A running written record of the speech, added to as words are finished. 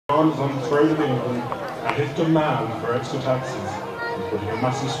John is on the throne of England and his demand for extra taxes is putting a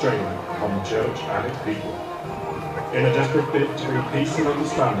massive strain on the church and its people. In a desperate bid to bring peace and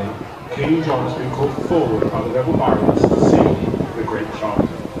understanding, King John has been called forward by the rebel barons to seal the Great Charter,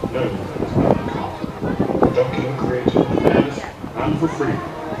 known as Magna Carta, a document created for fairness and for freedom.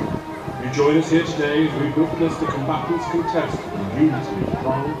 You join us here today as we witness the combatants contest for the unity of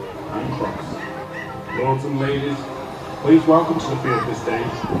throne and cross. Lords and ladies, please welcome to the field this day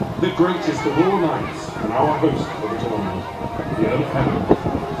the greatest of all knights and our host for the tournament, the Earl of Heaven,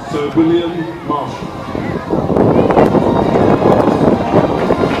 Sir William Marshall.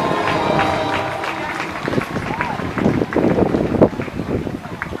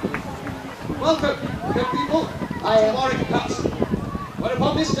 Welcome, good people, to Warwick Castle, where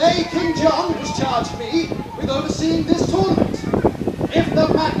upon this day King John has charged me with overseeing this tournament. If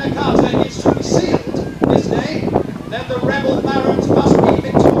the Magna Carta is to be sealed this day, then the rebel barons must be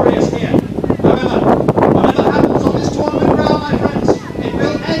victorious here. However, whatever happens on this tournament ground, my friends, it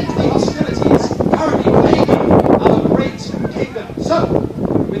will end the hostilities currently plaguing our great kingdom. So,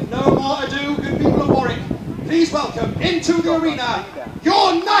 with no more ado, good people of Warwick, please welcome into the arena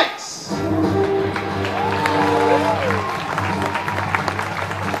your knights!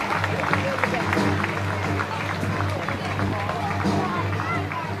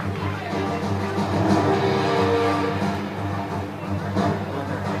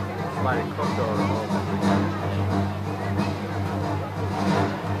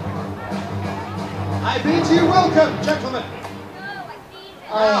 I bid you welcome, gentlemen.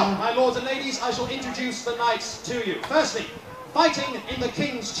 Now, my lords and ladies, I shall introduce the knights to you. Firstly, fighting in the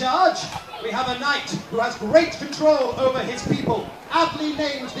king's charge, we have a knight who has great control over his people, aptly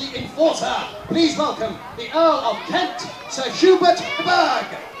named the Enforcer. Please welcome the Earl of Kent, Sir Hubert Berg.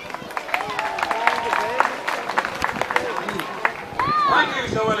 Thank you,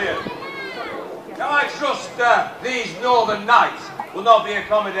 Sir William. Now I trust these northern knights will not be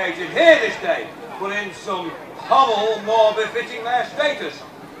accommodated here this day, but in some hovel more befitting their status,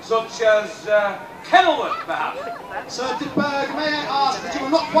 such as Kenilworth, perhaps. Sir de Berg, may I ask that you are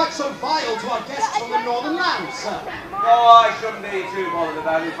not quite so vile to our guests from the northern lands, sir? Oh, I shouldn't be too bothered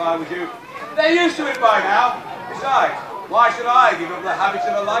about it if I was you. They're used to it by now. Besides, why should I give up the habits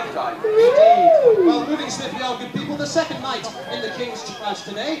of a lifetime? Indeed. Well, moving swiftly on, good people, the second knight in the King's charge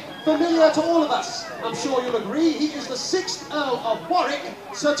today, familiar to all of us. I'm sure you'll agree, he is the 6th Earl of Warwick,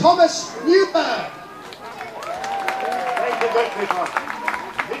 Sir Thomas Newburgh. Thank you, good people.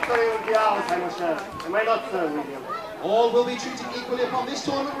 Victory will be ours, I must say. Am I not, Sir William? All will be treated equally upon this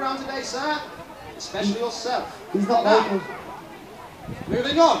tournament round today, sir. Especially yourself. He's not now,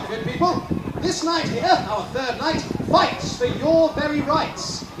 moving on, good people. This knight here, our third knight, fights for your very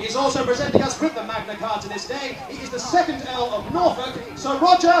rights. He is also presenting us with the Magna Carta this day. He is the 2nd Earl of Norfolk, Sir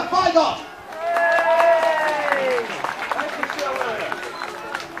Roger Bygod. Hey! Thank you, Sir William.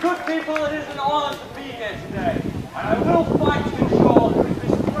 Good people, it is an honour to be here today, and I will fight to ensure that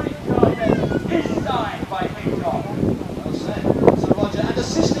this great charter is signed by King John. Well said, Sir Roger. And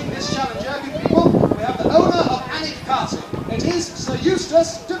assisting this challenger, good people, we have the owner of Alnwick Castle. It is Sir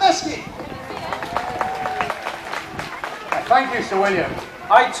Eustace Deveski. Thank you, Sir William.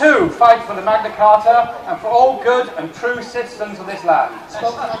 I too fight for the Magna Carta and for all good and true citizens of this land.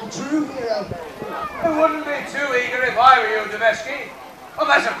 Spoken like a true hero. I wouldn't be too eager if I were you, Deveski.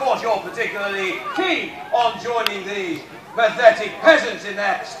 Unless, of course, you're particularly keen on joining these pathetic peasants in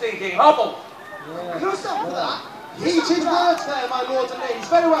their stinking hovel. Who's up for that? Heated words there, my lords and ladies.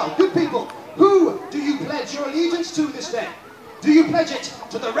 Very well, good people. Who do you pledge your allegiance to this day? Do you pledge it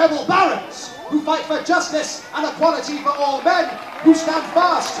to the rebel barons, who fight for justice and equality for all men, who stand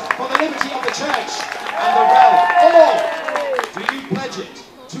fast for the liberty of the church and the realm? Or do you pledge it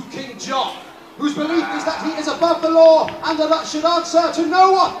to King John, whose belief is that he is above the law and that should answer to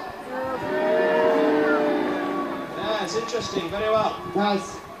no one? Yes, interesting, very well.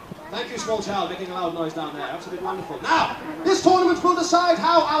 Nice. Thank you, small child, making a loud noise down there. Absolutely wonderful. Now, this tournament will decide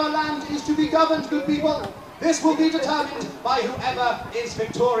how our land is to be governed, good people. This will be determined by whoever is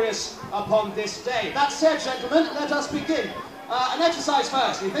victorious upon this day. That said, gentlemen, let us begin. An exercise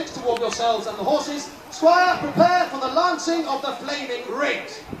first. Methinks to warm yourselves and the horses. Squire, prepare for the lancing of the flaming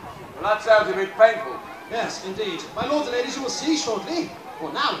rings. Well, that sounds a bit painful. Yes, indeed. My lords and ladies, you will see shortly,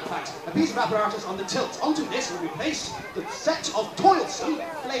 or now in fact, a piece of apparatus on the tilt. Onto this will be placed the set of toilsome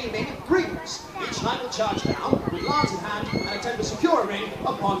flaming rings. Each knight will charge down with lance in hand and attempt to secure a ring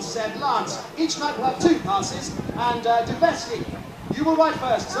upon said lance. Each knight will have 2 passes, and Deveski, you will ride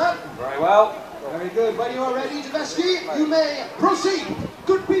first, sir. Very well. Very good. When you are ready, Deveski, you may proceed.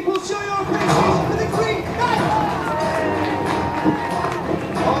 Good people, show your faces for the Green Knight!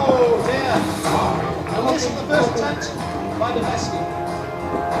 Oh, by the Mesky.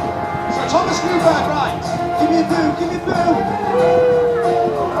 Sir Thomas Newberg rides. Give me a boo, give me a boo.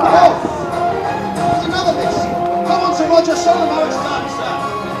 Oh, there's another miss. Come on, Sir Roger, show them how it's done, sir.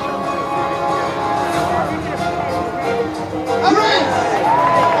 And ring!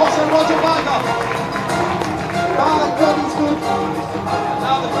 Oh, Sir Roger Bygone. By God, he's good. And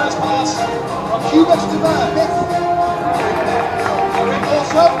now the first pass from Hubert de Burgh. Miss. Ring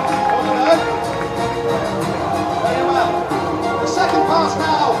also. Orderberg. Very well. The second pass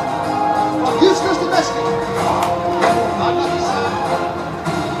now from Eustace de Mesky. Unlucky, sir.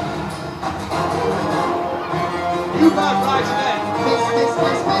 Newberg rides again. Miss, miss,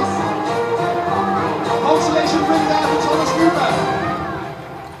 miss, miss. Consolation ring there for Thomas Newberg.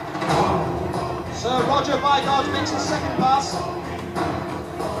 Sir Roger Bygone makes the second pass.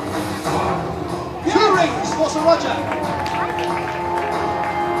 Two rings for Sir Roger.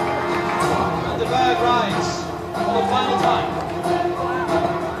 And de Burgh rides for the final time.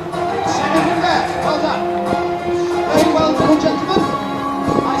 Second ring there. Well done. Very well done, gentlemen.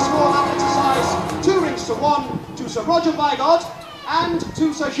 I score that exercise 2 rings to 1 to Sir Roger Bygone and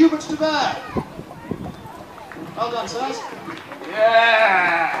to Sir Hubert de Burgh. Well done, sirs.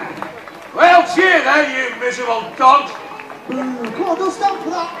 Yeah! Well, cheer there, you miserable dogs! Come on, don't stand for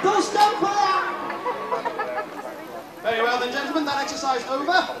that! Don't stand for that! Very well then, gentlemen, that exercise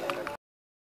over.